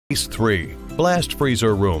3. Blast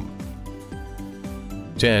freezer room.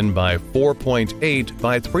 10 by 4.8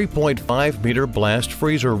 by 3.5 meter blast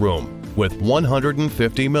freezer room with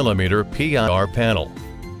 150 millimeter PIR panel.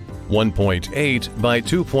 1.8 by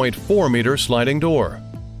 2.4 meter sliding door.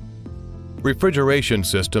 Refrigeration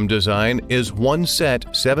system design is one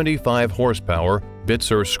set 75 horsepower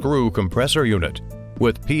Bitzer screw compressor unit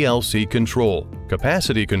with PLC control,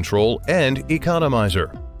 capacity control, and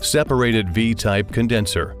economizer. Separated V-type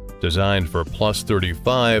condenser designed for plus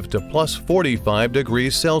 35 to plus 45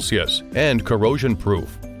 degrees Celsius and corrosion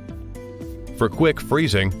proof. For quick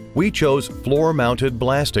freezing, we chose floor-mounted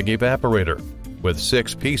blasting evaporator with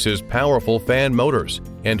 6 pieces powerful fan motors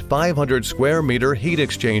and 500 square meter heat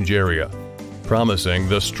exchange area, promising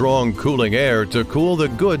the strong cooling air to cool the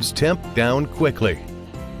goods temp down quickly.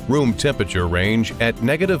 Room temperature range at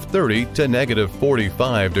 -30 to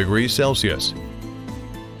 -45 degrees Celsius.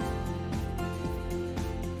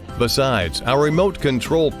 Besides, our remote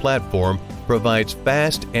control platform provides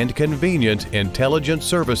fast and convenient intelligent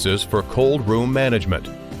services for cold room management.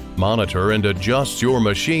 Monitor and adjust your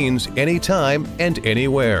machines anytime and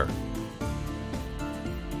anywhere.